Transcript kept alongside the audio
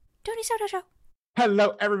Tony Soto Show.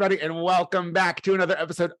 Hello, everybody, and welcome back to another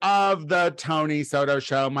episode of the Tony Soto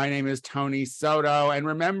Show. My name is Tony Soto, and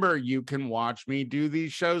remember, you can watch me do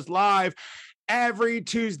these shows live every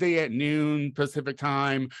Tuesday at noon Pacific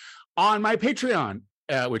time on my Patreon,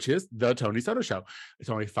 which is the Tony Soto Show. It's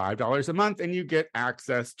only $5 a month, and you get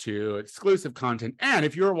access to exclusive content. And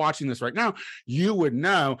if you're watching this right now, you would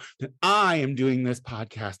know that I am doing this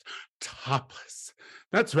podcast topless.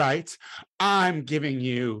 That's right. I'm giving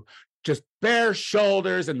you just bare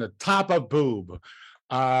shoulders and the top of boob.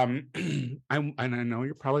 And I know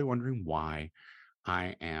you're probably wondering why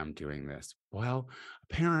I am doing this. Well,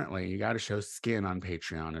 apparently you got to show skin on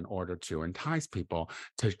Patreon in order to entice people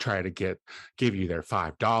to try to give you their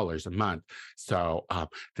 $5 a month. So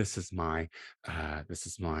this is my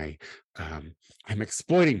I'm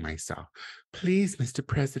exploiting myself. Please, Mr.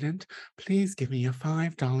 President, please give me your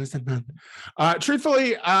 $5 a month.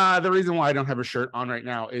 Truthfully, the reason why I don't have a shirt on right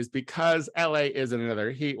now is because LA is in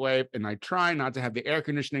another heat wave, and I try not to have the air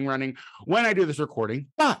conditioning running when I do this recording.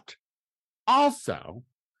 But also,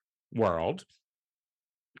 world,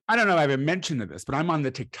 I don't know if I haven't mentioned this, but I'm on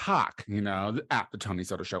the TikTok, at the Tony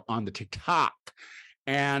Soto Show on the TikTok.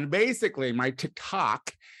 And basically, my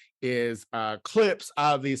TikTok is clips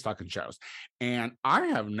of these fucking shows. And I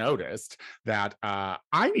have noticed that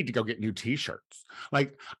I need to go get new t-shirts.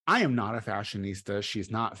 Like, I am not a fashionista.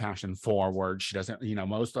 She's not fashion forward. She doesn't,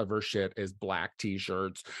 most of her shit is black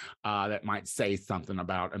t-shirts that might say something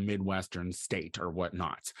about a Midwestern state or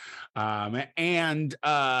whatnot.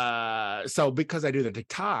 So because I do the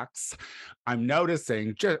TikToks, I'm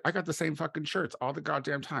noticing I got the same fucking shirts all the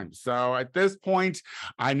goddamn time. So at this point,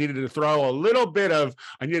 I needed to throw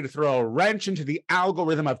a wrench into the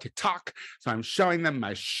algorithm of TikTok. So I'm showing them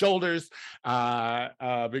my shoulders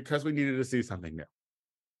because we needed to see something new.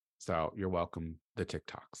 So you're welcome, the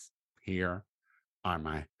TikToks. Here are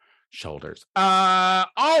my shoulders.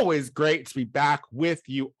 Always great to be back with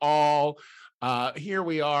you all. Here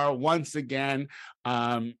we are once again,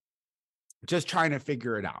 just trying to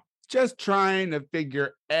figure it out. Just trying to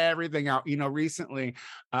figure everything out. Recently,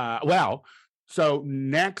 so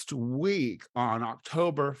next week on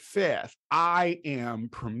October 5th, I am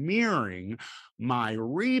premiering my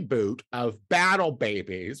reboot of Battle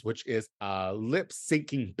Babies, which is a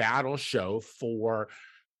lip-syncing battle show for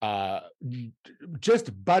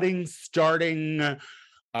just budding, starting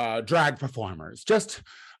drag performers. Just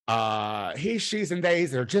he, she's, and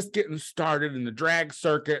theys. They're just getting started in the drag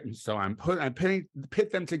circuit, and so I'm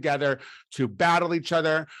pit them together to battle each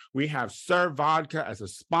other. We have Serve Vodka as a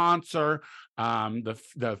sponsor.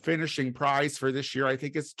 The finishing prize for this year, I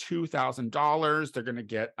think, is $2,000. They're going to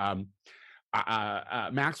get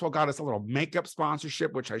Maxwell got us a little makeup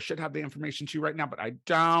sponsorship, which I should have the information to right now, but I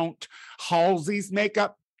don't. Halsey's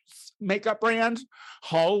makeup brand,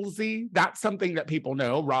 Halsey. That's something that people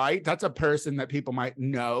know, right? That's a person that people might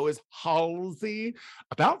know is Halsey.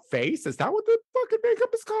 About face, is that what the fucking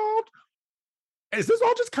makeup is called? Is this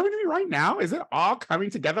all just coming to me right now? Is it all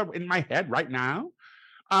coming together in my head right now?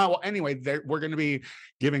 Well, anyway, we're going to be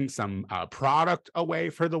giving some product away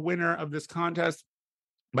for the winner of this contest,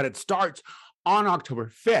 but it starts on October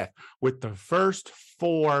 5th with the first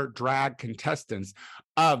 4 drag contestants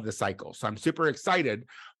of the cycle. So I'm super excited.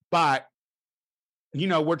 But,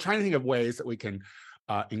 we're trying to think of ways that we can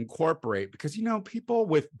incorporate, because, people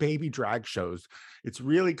with baby drag shows, it's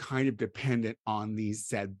really kind of dependent on these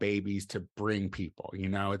said babies to bring people,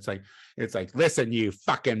 it's like, listen, you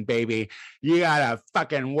fucking baby, you gotta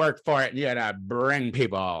fucking work for it. You gotta bring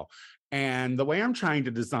people. And the way I'm trying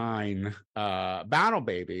to design Battle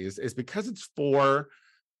Babies is because it's 4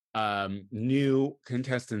 new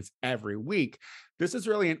contestants every week. This is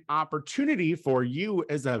really an opportunity for you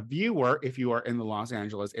as a viewer, if you are in the Los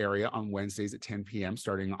Angeles area on Wednesdays at 10 p.m.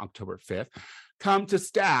 starting October 5th, come to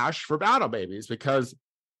Stash for Battle Babies, because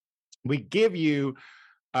we give you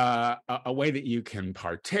a way that you can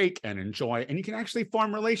partake and enjoy, and you can actually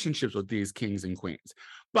form relationships with these kings and queens.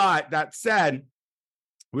 But that said,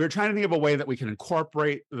 we were trying to think of a way that we can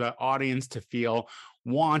incorporate the audience to feel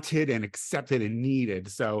wanted and accepted and needed.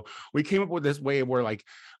 So we came up with this way where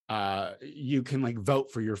you can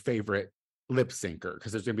vote for your favorite lip syncer,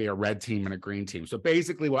 because there's going to be a red team and a green team. So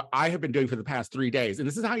basically what I have been doing for the past 3 days, and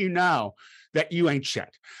this is how you know that you ain't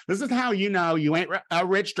shit. This is how you know you ain't a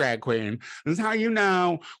rich drag queen. This is how you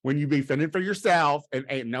know when you be fending for yourself and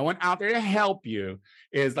ain't no one out there to help you,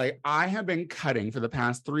 is I have been cutting for the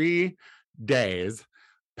past 3 days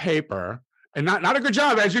paper And not a good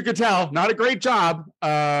job, as you could tell. Not a great job.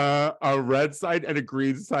 A red side and a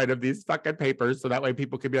green side of these fucking papers. So that way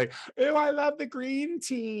people can be like, oh, I love the green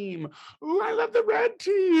team. Oh, I love the red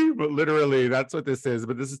team. But literally, that's what this is.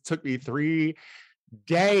 But took me 3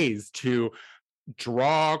 days to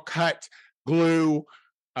draw, cut, glue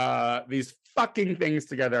these fucking things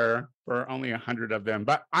together for only 100 of them.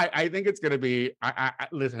 But I think it's going to be,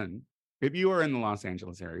 listen, if you are in the Los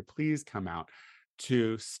Angeles area, please come out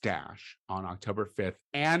to Stash on October 5th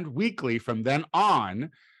and weekly from then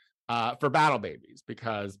on for Battle Babies,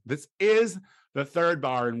 because this is the 3rd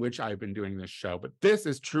bar in which I've been doing this show. But this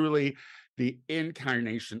is truly the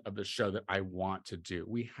incarnation of the show that I want to do.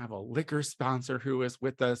 We have a liquor sponsor who is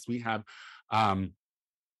with us. We have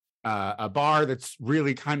a bar that's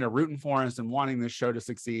really kind of rooting for us and wanting this show to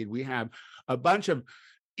succeed. We have a bunch of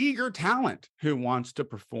eager talent who wants to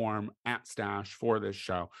perform at Stash for this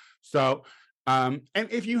show. So, and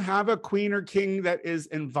if you have a queen or king that is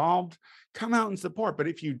involved, come out and support. But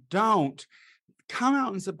if you don't, come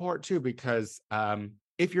out and support too, because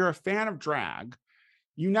if you're a fan of drag,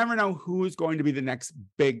 you never know who is going to be the next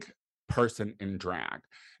big person in drag.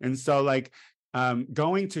 And so, like,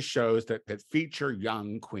 going to shows that feature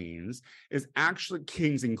young queens is actually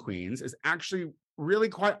kings and queens is actually really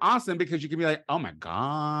quite awesome, because you can be like, oh my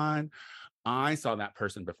God, I saw that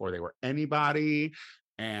person before they were anybody.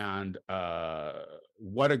 And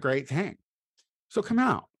what a great thing. So come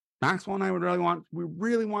out. Maxwell and I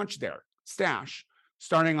really want you there. Stash,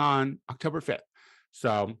 starting on October 5th.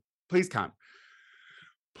 So please come.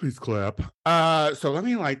 Please clap. So let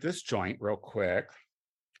me light this joint real quick.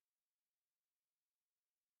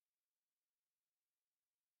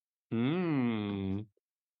 I'm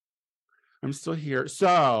still here.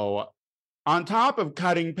 So on top of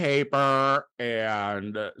cutting paper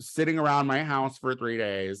and sitting around my house for 3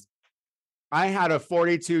 days, I had a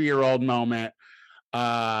 42-year-old moment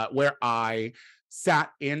where I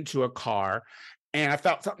sat into a car and I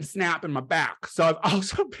felt something snap in my back. So I've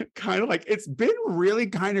also been kind of like, it's been really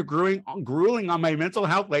kind of grueling on my mental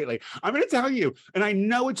health lately. I'm going to tell you, and I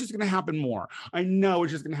know it's just going to happen more. I know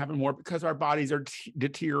it's just going to happen more because our bodies are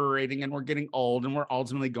deteriorating and we're getting old and we're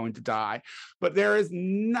ultimately going to die. But there is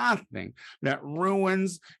nothing that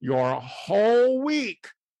ruins your whole week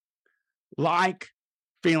like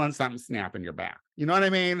feeling something snap in your back. You know what I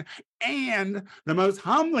mean? And the most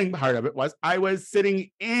humbling part of it was I was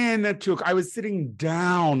sitting down.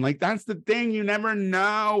 Like, that's the thing. You never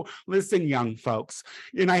know. Listen, young folks,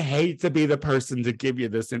 and I hate to be the person to give you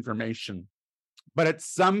this information, but at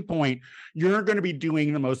some point, you're going to be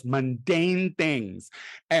doing the most mundane things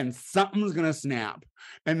and something's going to snap.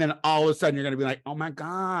 And then all of a sudden, you're going to be like, oh my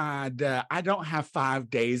God, I don't have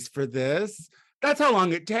 5 days for this. That's how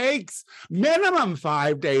long it takes. Minimum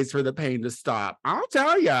 5 days for the pain to stop. I'll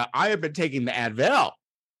tell you, I have been taking the Advil.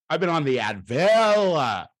 I've been on the Advil.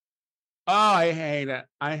 Oh, I hate it.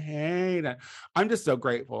 I hate it. I'm just so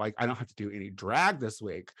grateful. Like, I don't have to do any drag this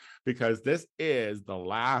week, because this is the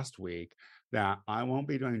last week that I won't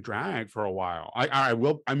be doing drag for a while. I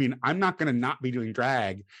will. I mean, I'm not going to not be doing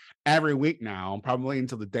drag every week now, probably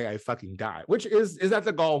until the day I fucking die, which is that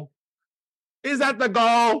the goal? Is that the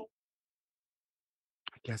goal?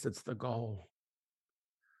 I guess it's the goal.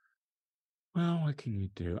 Well, what can you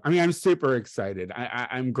do? I mean, I'm super excited.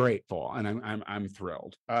 I'm grateful, and I'm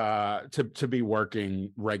thrilled to be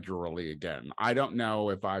working regularly again. I don't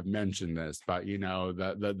know if I've mentioned this, but you know,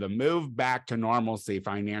 the move back to normalcy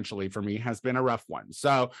financially for me has been a rough one.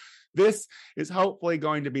 So this is hopefully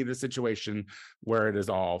going to be the situation where it is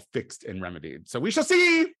all fixed and remedied. So we shall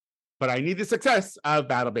see. But I need the success of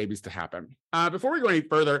Battle Babies to happen. Before we go any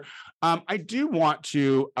further, I do want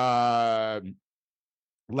to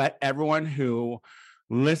let everyone who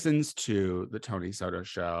listens to the Tony Soto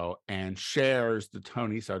Show and shares the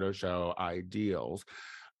Tony Soto Show ideals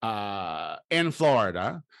in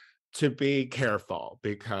Florida to be careful,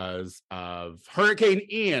 because of Hurricane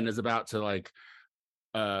Ian is about to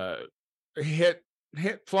hit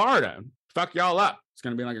Florida, fuck y'all up. It's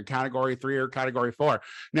going to be like a category 3 or category 4.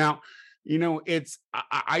 Now, you know,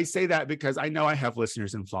 I say that because I know I have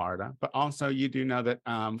listeners in Florida, but also you do know that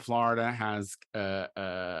Florida has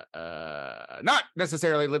not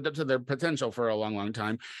necessarily lived up to their potential for a long, long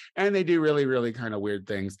time. And they do really, really kind of weird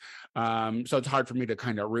things. So it's hard for me to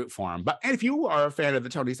kind of root for them. But if you are a fan of the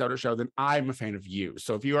Tony Soto Show, then I'm a fan of you.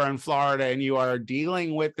 So if you are in Florida and you are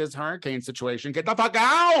dealing with this hurricane situation, get the fuck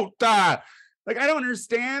out. Like, I don't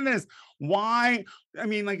understand this. Why? I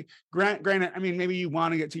mean, like, granted, I mean, maybe you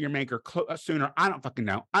want to get to your maker sooner. I don't fucking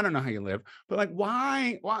know. I don't know how you live. But like,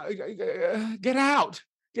 why? Get out.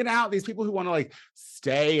 Get out. These people who want to like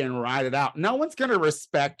stay and ride it out. No one's going to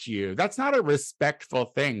respect you. That's not a respectful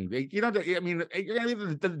thing. You know, I mean, you're going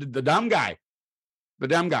to be the dumb guy. The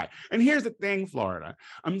dumb guy. And here's the thing, Florida.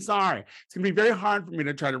 I'm sorry. It's going to be very hard for me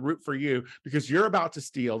to try to root for you because you're about to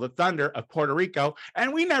steal the thunder of Puerto Rico.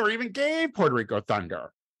 And we never even gave Puerto Rico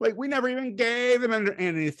thunder. Like we never even gave them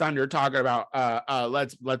any thunder talking about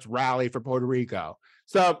let's rally for Puerto Rico.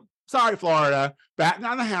 So sorry, Florida, batten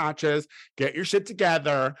on the hatches, get your shit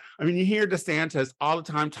together. I mean, you hear DeSantis all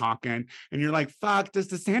the time talking, and you're like, fuck, does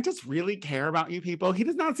DeSantis really care about you people? He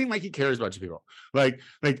does not seem like he cares about you people. Like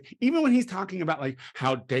even when he's talking about like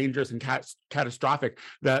how dangerous and catastrophic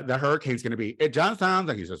the hurricane's going to be, it just sounds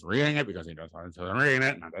like he's just reading it because he just reading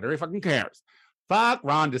it, not that he fucking cares. Fuck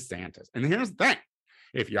Ron DeSantis. And here's the thing.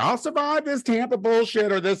 If y'all survive this Tampa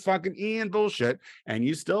bullshit or this fucking Ian bullshit, and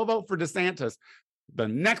you still vote for DeSantis, the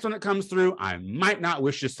next one that comes through, I might not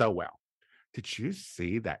wish you so well. Did you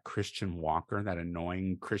see that Christian Walker, that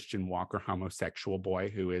annoying Christian Walker homosexual boy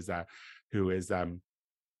who is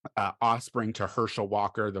offspring to Herschel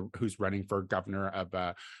Walker, who's running for senator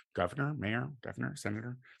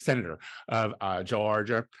of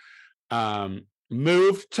Georgia,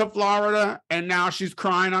 moved to Florida, and now she's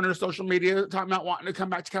crying on her social media talking about wanting to come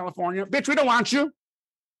back to California. Bitch, we don't want you.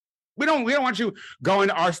 We don't want you going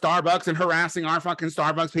to our Starbucks and harassing our fucking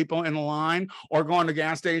Starbucks people in the line, or going to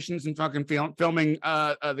gas stations and fucking filming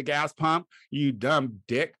the gas pump. You dumb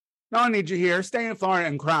dick. No one needs you here. Stay in Florida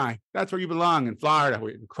and cry. That's where you belong, in Florida.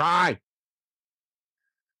 We can cry.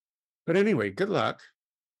 But anyway, good luck.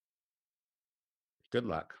 Good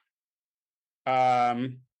luck.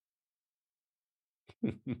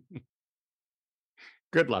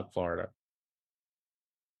 Good luck, Florida.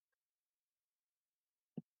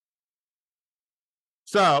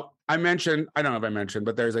 So I mentioned, I don't know if I mentioned,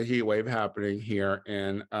 but there's a heat wave happening here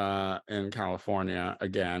in California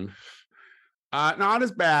again. Not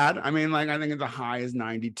as bad. I mean, like I think the high is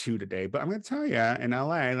 92 today, but I'm gonna tell you, in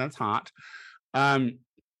LA, that's hot.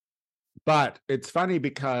 But it's funny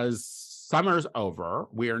because summer's over.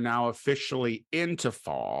 We are now officially into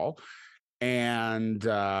fall, and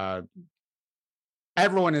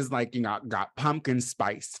everyone is like, you know, got pumpkin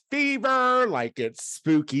spice fever, like it's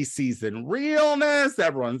spooky season realness.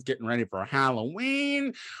 Everyone's getting ready for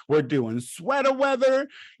Halloween. We're doing sweater weather,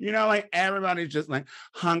 you know, like everybody's just like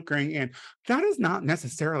hunkering in. That is not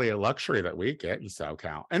necessarily a luxury that we get in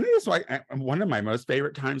SoCal. And it is like one of my most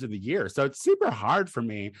favorite times of the year. So it's super hard for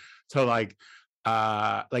me to like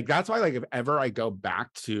that's why, like, if ever I go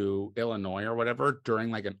back to Illinois or whatever during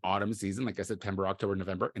like an autumn season, like a September, October,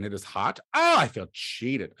 November, and it is hot, I feel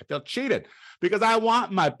cheated. I feel cheated because I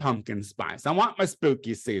want my pumpkin spice. I want my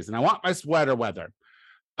spooky season. I want my sweater weather.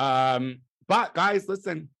 But guys,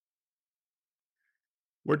 listen,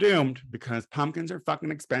 we're doomed because pumpkins are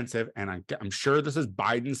fucking expensive. And I'm sure this is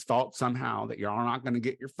Biden's fault somehow that you're all not going to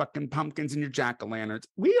get your fucking pumpkins and your jack-o'-lanterns.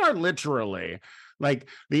 We are literally like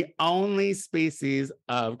the only species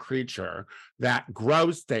of creature that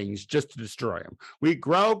grows things just to destroy them. We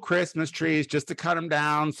grow Christmas trees just to cut them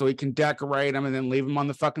down so we can decorate them and then leave them on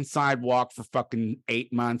the fucking sidewalk for fucking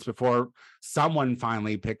 8 months before someone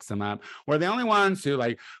finally picks them up. We're the only ones who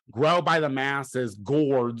like grow by the masses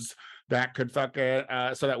gourds that could fucking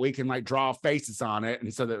so that we can like draw faces on it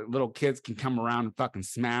and so that little kids can come around and fucking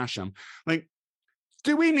smash them. Like,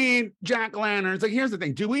 do we need jack-o'-lanterns? Like, here's the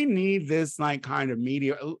thing. Do we need this like kind of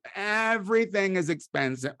media? Everything is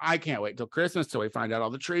expensive. I can't wait till Christmas till we find out all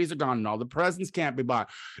the trees are gone and all the presents can't be bought.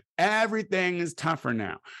 Everything is tougher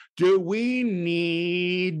now. Do we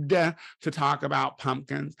need to talk about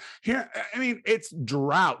pumpkins? Here, I mean, it's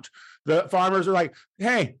drought. The farmers are like,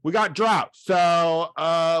 hey, we got drought. So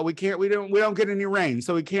we don't get any rain.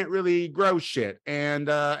 So we can't really grow shit. And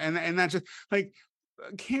that's just like,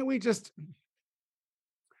 can't we just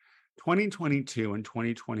 2022 and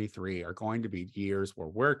 2023 are going to be years where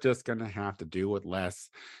we're just going to have to do with less,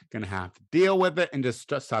 going to have to deal with it and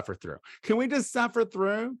just suffer through. Can we just suffer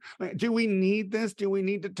through? Like, do we need this? Do we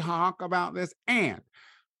need to talk about this? And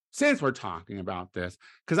since we're talking about this,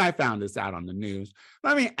 because I found this out on the news,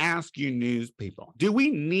 let me ask you news people, do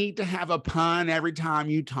we need to have a pun every time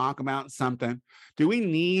you talk about something? Do we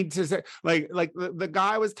need to say, like the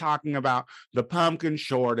guy was talking about the pumpkin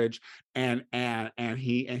shortage and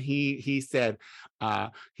he said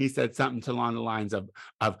something along the lines of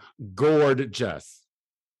gorgeous.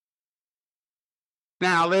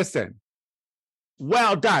 Now listen,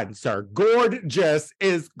 well done, sir. Gorgeous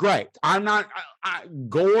is great.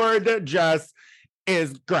 Gorgeous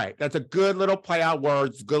is great. That's a good little play on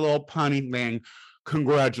words, good little punny thing.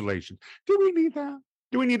 Congratulations. Do we need that?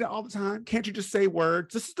 Do we need it all the time? Can't you just say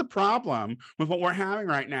words? This is the problem with what we're having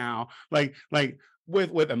right now. Like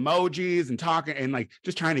with emojis and talking and like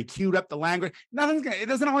just trying to cute up the language. It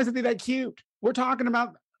doesn't always have to be that cute. We're talking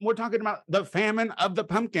about the famine of the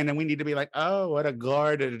pumpkin, and we need to be like, oh, what a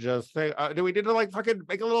gorgeous thing. Do we need to like fucking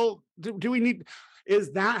make a little? Do we need?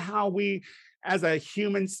 Is that how we, as a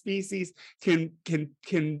human species, can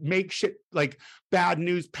make shit like bad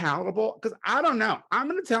news palatable? Because I don't know. I'm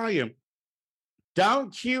gonna tell you,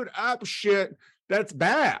 don't cute up shit that's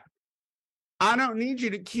bad. I don't need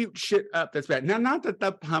you to cute shit up that's bad. Now, not that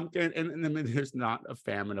the pumpkin, and there's not a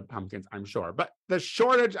famine of pumpkins, I'm sure, but the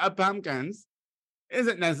shortage of pumpkins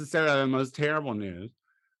isn't necessarily the most terrible news,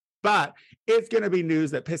 but it's going to be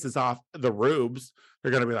news that pisses off the rubes.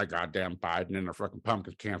 They're going to be like, goddamn Biden and the fucking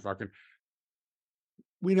pumpkins can't fucking.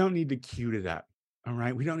 We don't need to cute it up, all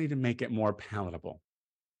right? We don't need to make it more palatable.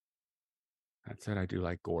 That said, I do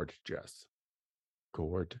like gorgeous.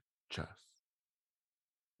 Gorgeous.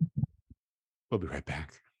 We'll be right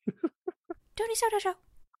back. Tony Soto Show.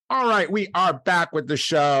 All right, we are back with the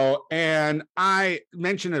show, and I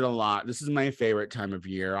mention it a lot. This is my favorite time of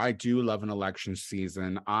year. I do love an election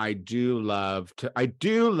season. I do love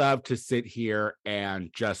to sit here and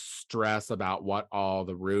just stress about what all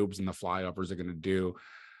the rubes and the flyovers are going to do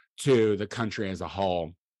to the country as a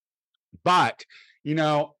whole. But,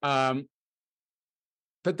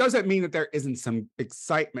 that doesn't mean that there isn't some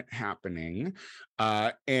excitement happening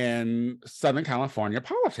in Southern California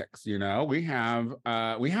politics. We have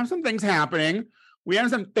some things happening.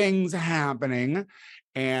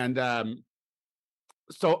 And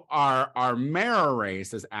so our mayor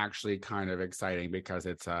race is actually kind of exciting because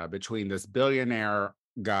it's between this billionaire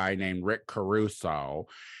guy named Rick Caruso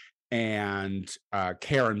and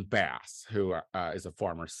Karen Bass, who is a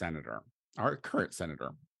former senator, or current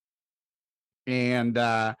senator. And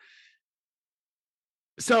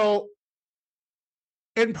so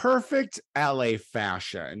in perfect LA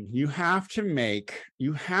fashion, you have to make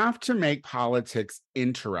politics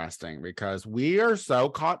interesting, because we are so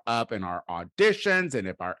caught up in our auditions, and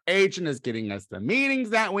if our agent is getting us the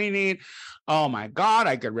meetings that we need, oh my God,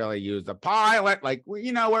 I could really use a pilot. Like,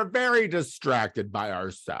 we're very distracted by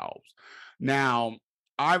ourselves. Now,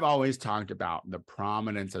 I've always talked about the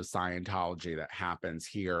prominence of Scientology that happens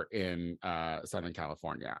here in Southern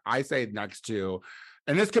California. I say next to,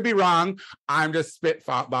 and this could be wrong, I'm just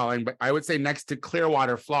spitballing, but I would say next to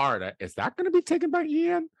Clearwater, Florida. Is that going to be taken by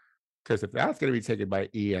Ian? Because if that's going to be taken by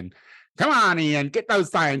Ian, come on, Ian, get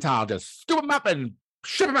those Scientologists, scoop them up and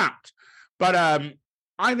ship them out. But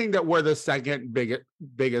I think that we're the second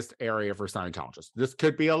biggest area for Scientologists. This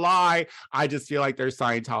could be a lie. I just feel like there's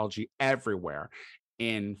Scientology everywhere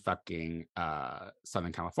in fucking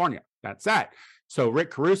Southern California. That's it. So Rick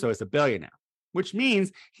Caruso is a billionaire, which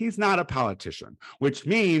means he's not a politician, which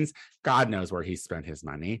means God knows where he spent his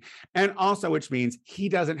money, and also which means he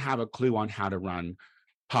doesn't have a clue on how to run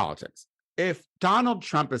politics. If Donald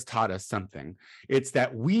Trump has taught us something, it's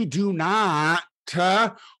that we do not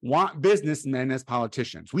want businessmen as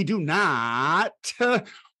politicians. We do not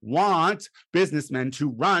want businessmen to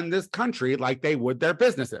run this country like they would their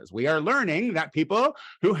businesses. We are learning that people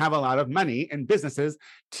who have a lot of money and businesses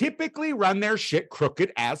typically run their shit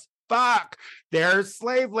crooked as fuck. There's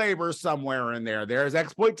slave labor somewhere in there. There's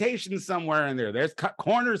exploitation somewhere in there. There's cut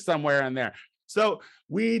corners somewhere in there. So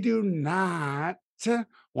we do not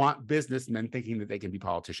want businessmen thinking that they can be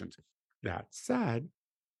politicians. That said,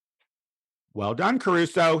 well done,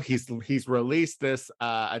 Caruso. He's released this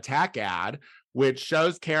attack ad, which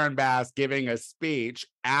shows Karen Bass giving a speech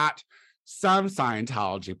at some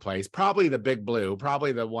Scientology place, probably the Big Blue,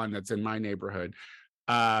 probably the one that's in my neighborhood,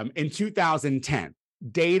 in 2010.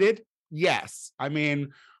 Dated? Yes. I mean,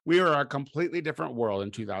 we were a completely different world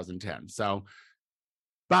in 2010. So,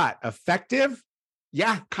 but effective?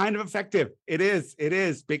 Yeah, kind of effective. It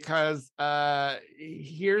is because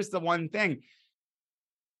here's the one thing.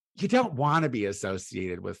 You don't want to be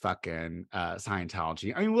associated with fucking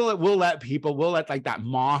Scientology. I mean, we'll let like that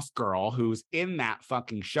Moss girl who's in that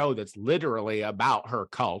fucking show that's literally about her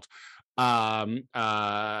cult.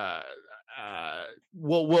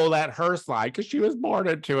 We'll let her slide because she was born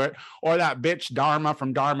into it, or that bitch Dharma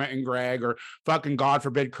from Dharma and Greg, or fucking God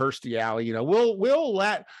forbid Kirstie Alley. We'll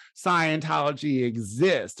let Scientology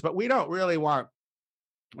exist, but we don't really want.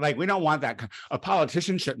 Like, we don't want that. A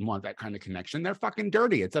politician shouldn't want that kind of connection. They're fucking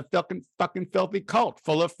dirty. It's a fucking filthy cult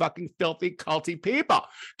full of fucking filthy culty people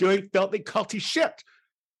doing filthy culty shit.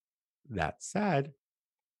 That said,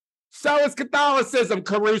 so is Catholicism,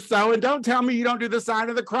 Caruso. And don't tell me you don't do the sign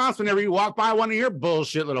of the cross whenever you walk by one of your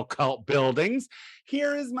bullshit little cult buildings.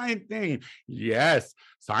 Here is my thing. Yes,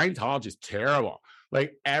 Scientology is terrible.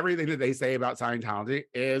 Like everything that they say about Scientology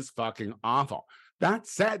is fucking awful. That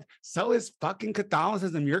said, so is fucking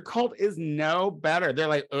Catholicism. Your cult is no better. They're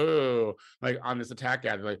like, oh, like on this attack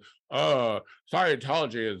ad, they're like, oh,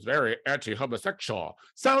 Scientology is very anti-homosexual.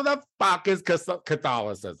 So the fuck is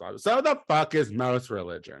Catholicism. So the fuck is most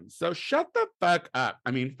religions. So shut the fuck up.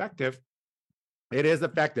 I mean, effective. It is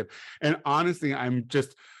effective. And honestly, I'm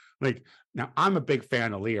just like, now I'm a big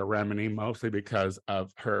fan of Leah Remini, mostly because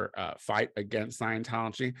of her fight against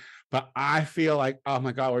Scientology. But I feel like, oh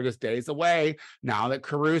my God, we're just days away now that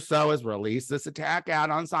Caruso has released this attack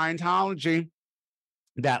ad on Scientology,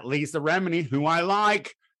 that Lisa Remini, who I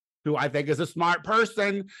like, who I think is a smart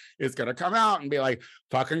person, is going to come out and be like,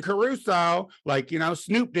 fucking Caruso, like, you know,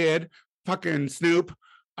 Snoop did, fucking Snoop.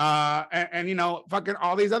 And you know, fucking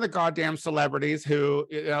all these other goddamn celebrities who,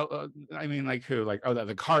 you know, I mean, like who, like, oh,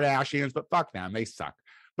 the Kardashians, but fuck them, they suck.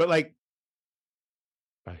 But like,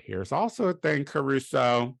 but here's also a thing,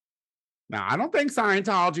 Caruso. Now, I don't think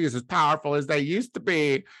Scientology is as powerful as they used to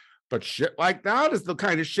be, but shit like that is the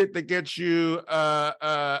kind of shit that gets you,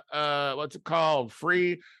 what's it called?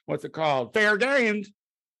 Fair games.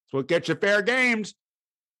 It's what gets you fair games.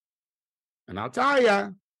 And I'll tell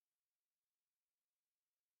you,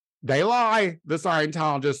 they lie, the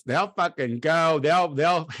Scientologists. They'll fucking go.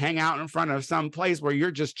 They'll hang out in front of some place where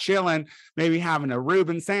you're just chilling, maybe having a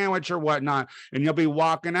Reuben sandwich or whatnot, and you'll be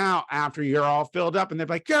walking out after you're all filled up, and they're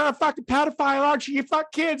like, "You're a fucking pedophile, aren't you? You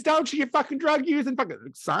fuck kids, don't you? You fucking drug using fucking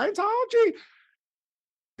Scientology."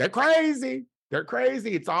 They're crazy. They're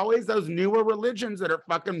crazy. It's always those newer religions that are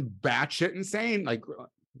fucking batshit insane, like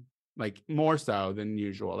more so than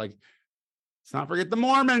usual. Like, let's not forget the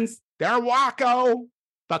Mormons. They're wacko.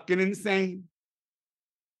 Fucking insane.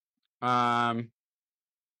 Oh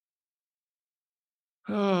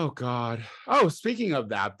God. Oh, speaking of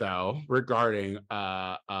that though, regarding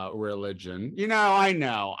religion, you know, I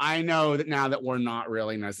know that now that we're not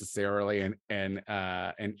really necessarily an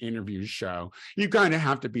interview show, you kind of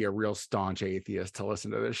have to be a real staunch atheist to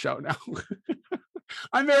listen to this show now.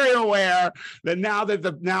 I'm very aware that now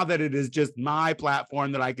that it is just my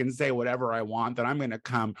platform that I can say whatever I want, that I'm going to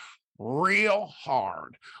come real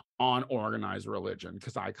hard on organized religion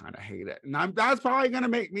because I kind of hate it. And that's probably going to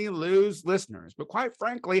make me lose listeners. But quite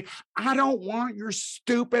frankly, I don't want your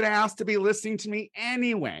stupid ass to be listening to me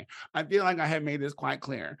anyway. I feel like I have made this quite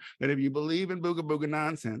clear that if you believe in booga booga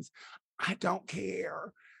nonsense, I don't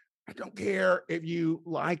care. I don't care if you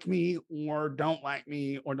like me or don't like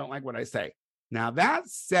me or don't like what I say. Now, that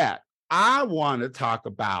said, I want to talk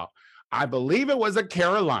about, I believe it was a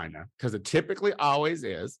Carolina, because it typically always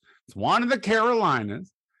is. It's one of the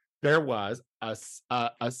Carolinas. There was a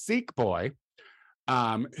Sikh boy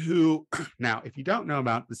who, now, if you don't know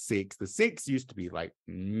about the Sikhs used to be like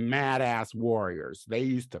mad ass warriors. They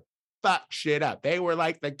used to fuck shit up. They were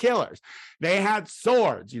like the killers. They had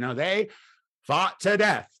swords, you know, they fought to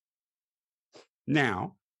death.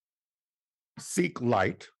 Now, Sikh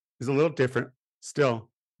light is a little different, still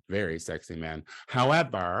very sexy man.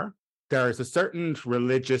 However, there is a certain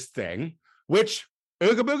religious thing, which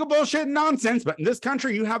ooga booga bullshit and nonsense, but in this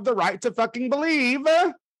country, you have the right to fucking believe.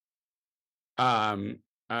 You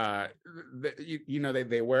know,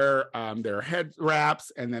 they wear their head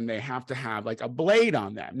wraps, and then they have to have like a blade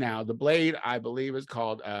on them. Now, the blade, I believe, is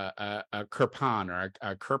called a kirpan or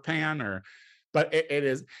a kirpan, or but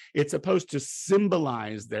it's supposed to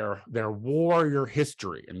symbolize their warrior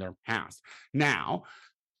history and their past. Now,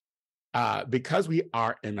 because we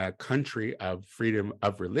are in a country of freedom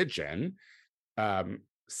of religion,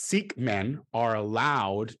 Sikh men are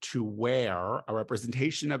allowed to wear a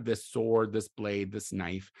representation of this sword, this blade, this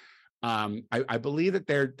knife. I believe that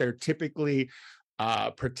they're typically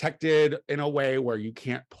protected in a way where you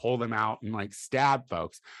can't pull them out and like stab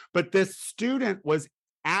folks. But this student was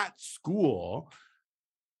at school,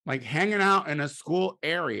 like hanging out in a school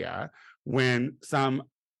area, when some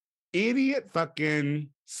idiot fucking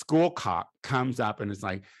school cop comes up and is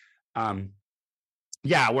like,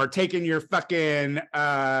 yeah, we're taking your fucking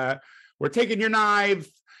we're taking your knife,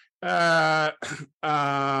 we're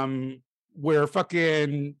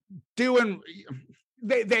fucking doing,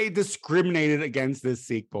 they discriminated against this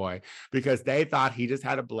Sikh boy because they thought he just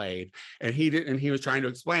had a blade, and he didn't, and he was trying to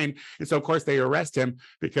explain. And so of course they arrest him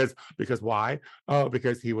because why? Oh,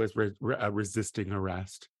 because he was resisting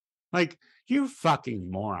arrest. Like, you fucking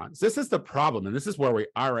morons. This is the problem. And this is where we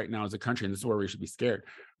are right now as a country. And this is where we should be scared.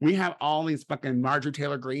 We have all these fucking Marjorie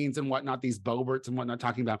Taylor Greens and whatnot, these Boberts and whatnot,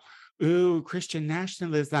 talking about, ooh, Christian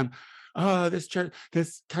nationalism. Oh, this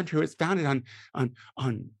country was founded on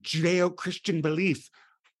Judeo-Christian beliefs.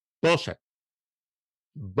 Bullshit.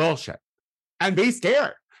 And be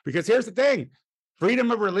scared. Because here's the thing.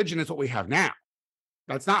 Freedom of religion is what we have now.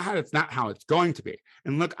 That's not how it's going to be.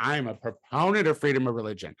 And look, I am a proponent of freedom of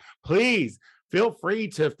religion. Please feel free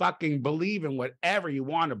to fucking believe in whatever you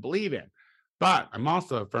want to believe in. But I'm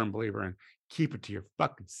also a firm believer in keep it to your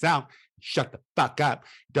fucking self. Shut the fuck up.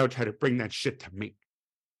 Don't try to bring that shit to me.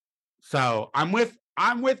 So I'm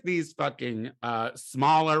with these fucking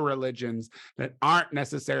smaller religions that aren't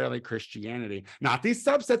necessarily Christianity, not these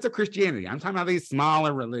subsets of Christianity. I'm talking about these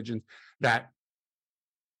smaller religions that,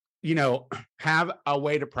 you know, have a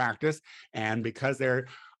way to practice, and because they're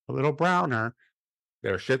a little browner,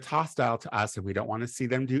 their shit's hostile to us and we don't want to see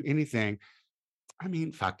them do anything. I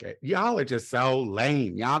mean, fuck it. Y'all are just so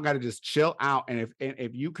lame. Y'all got to just chill out. And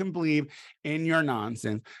if you can believe in your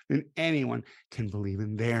nonsense, then anyone can believe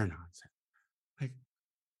in their nonsense. Like,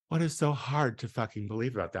 what is so hard to fucking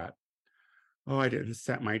believe about that? Oh, I didn't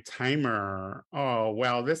set my timer. Oh,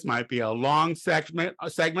 well, this might be a long segment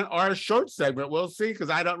or a short segment. We'll see,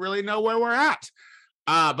 because I don't really know where we're at.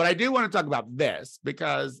 But I do want to talk about this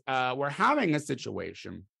because we're having a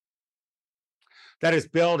situation that is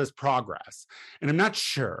billed as progress. And I'm not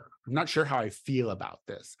sure how I feel about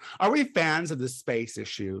this. Are we fans of the space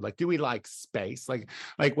issue? Like, do we like space? Like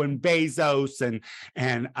when Bezos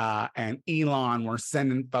and Elon were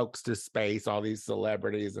sending folks to space, all these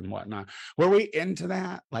celebrities and whatnot. Were we into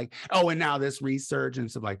that? Like, oh, and now this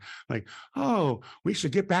resurgence of like, oh, we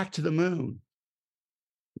should get back to the moon.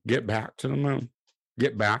 Get back to the moon.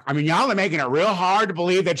 Get back. I mean, y'all are making it real hard to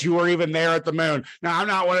believe that you were even there at the moon. Now, I'm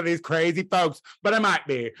not one of these crazy folks, but I might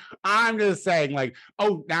be. I'm just saying, like,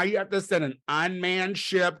 oh, now you have to send an unmanned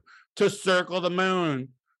ship to circle the moon,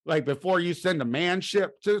 like before you send a manned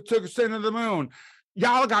ship to send to the moon.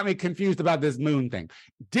 Y'all got me confused about this moon thing.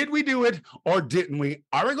 Did we do it or didn't we?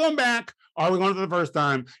 Are we going back? Are we going for the first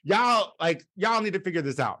time? Y'all need to figure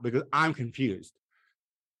this out because I'm confused.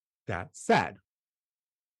 That said,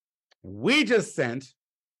 we just sent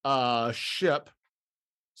a ship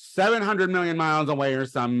 700 million miles away or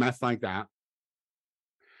some mess like that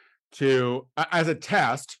to as a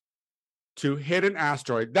test to hit an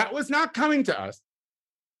asteroid that was not coming to us.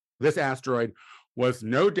 This asteroid was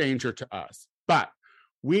no danger to us, but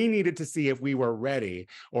we needed to see if we were ready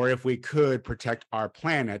or if we could protect our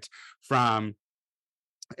planet from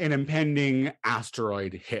an impending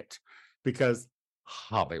asteroid hit, because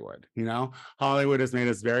Hollywood has made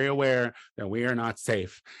us very that we are not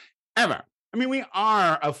safe ever. I mean, we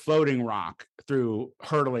are a floating rock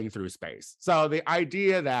hurtling through space. So the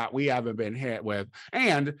idea that we haven't been hit with,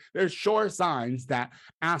 and there's sure signs that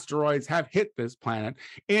asteroids have hit this planet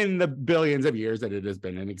in the billions of years that it has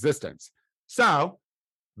been in existence. So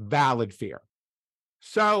valid fear.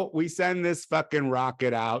 So we send this fucking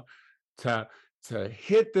rocket out to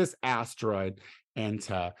hit this asteroid and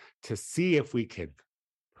to see if we can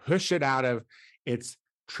push it out of its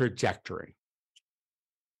trajectory.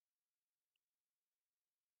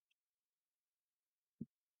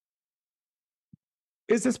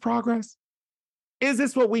 Is this progress? Is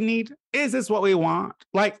this what we need? Is this what we want?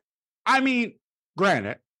 Like, I mean,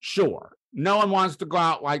 granted, sure, no one wants to go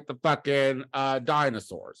out like the fucking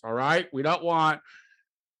dinosaurs, all right? We don't want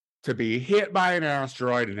to be hit by an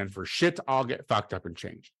asteroid and then for shit to all get fucked up and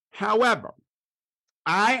changed. However,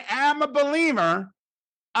 I am a believer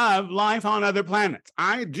of life on other planets.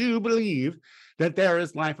 I do believe that there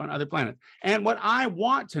is life on other planets. And what I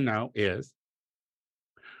want to know is,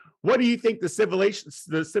 what do you think the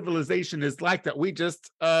civilization is like that we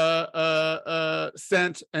just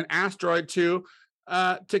sent an asteroid to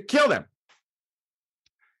kill them?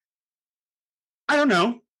 I don't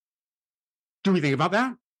know. Do we think about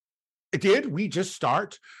that? Did we just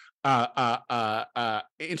start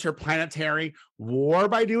interplanetary war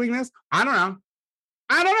by doing this? I don't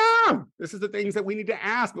know. This is the things that we need to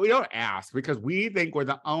ask, but we don't ask because we think we're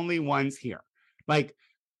the only ones here. Like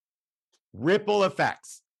ripple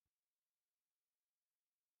effects.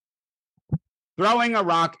 Throwing a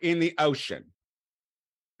rock in the ocean.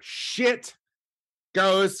 Shit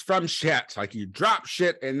goes from shit. Like you drop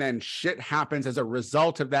shit and then shit happens as a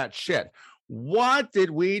result of that shit. What did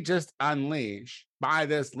we just unleash by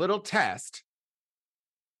this little test?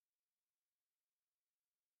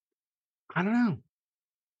 I don't know.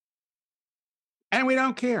 And we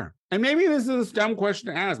don't care. And maybe this is a dumb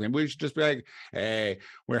question to ask. Maybe we should just be like, hey,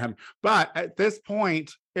 we're having. But at this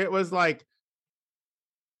point, it was like,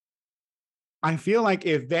 I feel like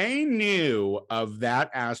if they knew of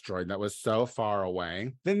that asteroid that was so far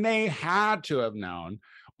away, then they had to have known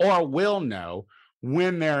or will know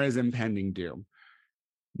when there is impending doom.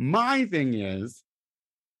 My thing is,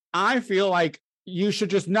 I feel like you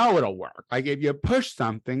should just know it'll work. Like if you push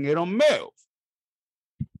something, it'll move.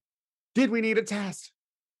 Did we need a test?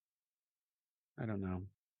 I don't know.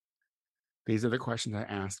 These are the questions I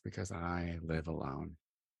ask because I live alone.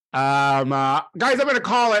 Guys, I'm going to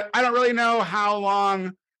call it. I don't really know how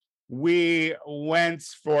long we went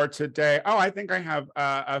for today. Oh, I think I have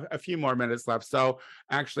a few more minutes left. So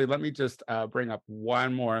actually, let me just bring up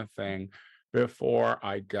one more thing before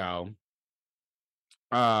I go.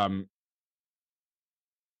 Oh,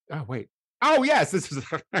 wait. Oh, yes, this is,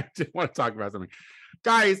 I did want to talk about something.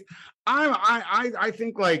 Guys, I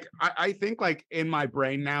think I think like in my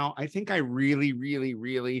brain now, I think I really, really,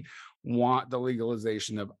 really want the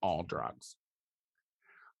legalization of all drugs.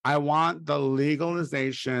 I want the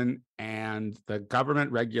legalization and the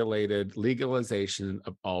government regulated legalization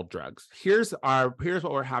of all drugs. Here's what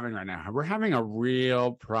we're having right now. We're having a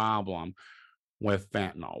real problem with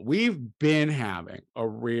fentanyl. We've been having a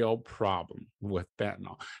real problem with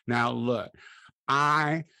fentanyl. Now, look,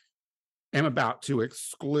 I am about to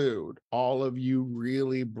exclude all of you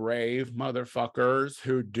really brave motherfuckers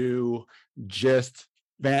who do just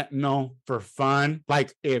fentanyl for fun.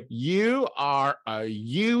 Like, if you are a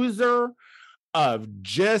user of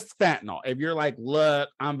just fentanyl, if you're like, look,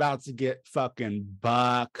 I'm about to get fucking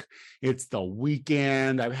buck, it's the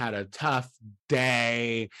weekend, I've had a tough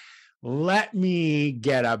day, let me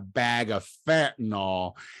get a bag of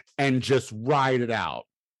fentanyl and just ride it out.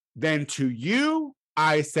 Then to you,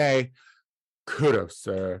 I say, kudos,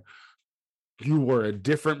 sir. You were a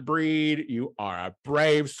different breed. You are a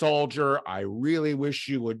brave soldier. I really wish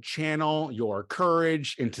you would channel your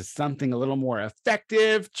courage into something a little more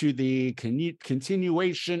effective to the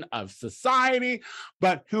continuation of society.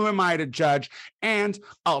 But who am I to judge? And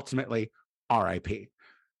ultimately, RIP.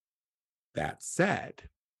 That said,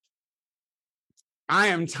 I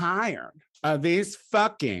am tired of these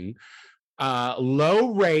fucking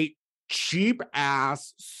low rate, cheap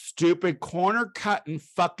ass, stupid corner cutting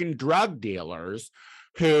fucking drug dealers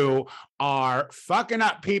who are fucking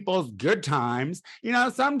up people's good times. You know,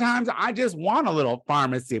 sometimes I just want a little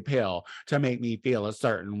pharmacy pill to make me feel a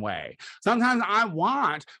certain way. Sometimes I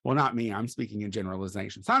want, well, not me, I'm speaking in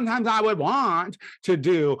generalization. Sometimes I would want to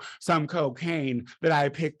do some cocaine that I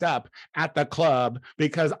picked up at the club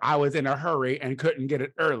because I was in a hurry and couldn't get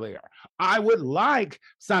it earlier. I would like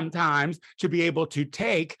sometimes to be able to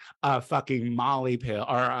take a fucking Molly pill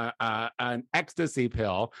or an ecstasy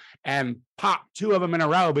pill and pop two of them in a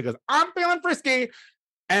row because I'm feeling frisky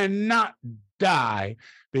and not die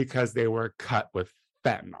because they were cut with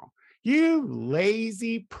fentanyl. You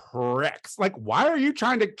lazy pricks. Like, why are you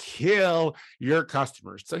trying to kill your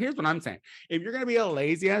customers? So here's what I'm saying. If you're going to be a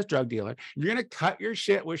lazy ass drug dealer, if you're going to cut your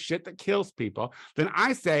shit with shit that kills people, then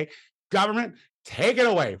I say, government, take it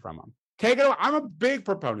away from them. Take it away. I'm a big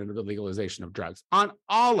proponent of the legalization of drugs on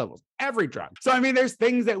all levels, every drug. So, I mean, there's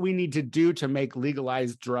things that we need to do to make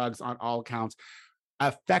legalized drugs on all counts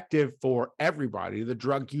effective for everybody, the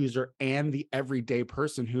drug user and the everyday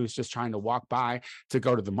person who's just trying to walk by to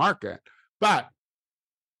go to the market. But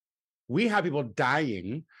we have people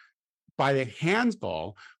dying by the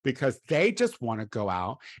handful because they just want to go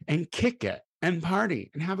out and kick it and party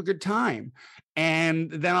and have a good time. And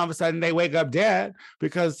then all of a sudden they wake up dead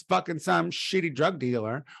because fucking some shitty drug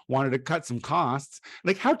dealer wanted to cut some costs.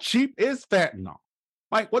 Like, how cheap is fentanyl?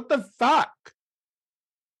 Like, what the fuck?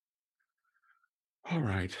 All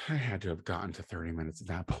right, I had to have gotten to 30 minutes at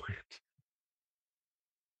that point.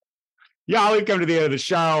 Yeah, we've come to the end of the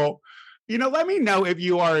show. You know, let me know if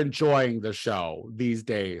you are enjoying the show these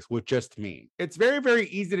days with just me. It's very, very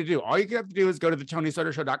easy to do. All you have to do is go to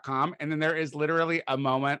thetonysottershow.com, and then there is literally a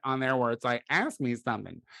moment on there where it's like, ask me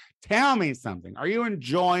something, tell me something. Are you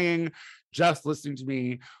enjoying just listening to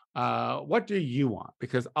me? What do you want?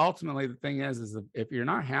 Because ultimately, the thing is if you're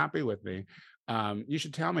not happy with me, you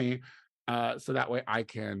should tell me so that way I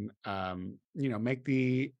can, make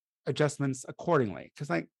the adjustments accordingly. Because,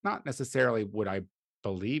 like, not necessarily would I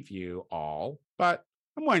believe you all, but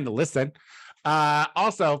I'm willing to listen.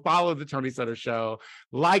 Also, follow the Tony Soto Show,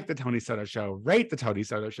 like the Tony Soto Show, rate the Tony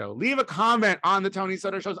Soto Show, leave a comment on the Tony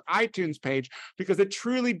Soto Show's iTunes page because it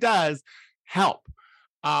truly does help.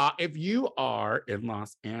 If you are in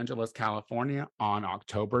Los Angeles, California on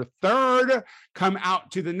October 3rd, come out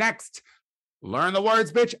to the next Learn the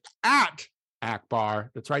Words, bitch, at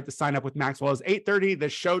Akbar. That's right. The sign up with Maxwell is 8:30. The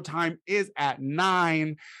show time is at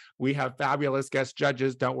 9. We have fabulous guest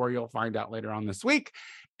judges. Don't worry, you'll find out later on this week.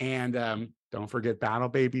 And don't forget, Battle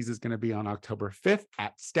Babies is going to be on October 5th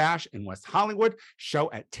at Stash in West Hollywood.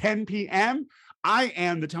 Show at 10 p.m. I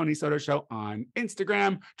am the Tony Soto Show on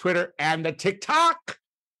Instagram, Twitter, and the TikTok.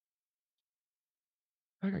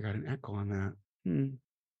 I think I got an echo on that.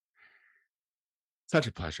 Such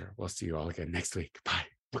a pleasure. We'll see you all again next week. Bye.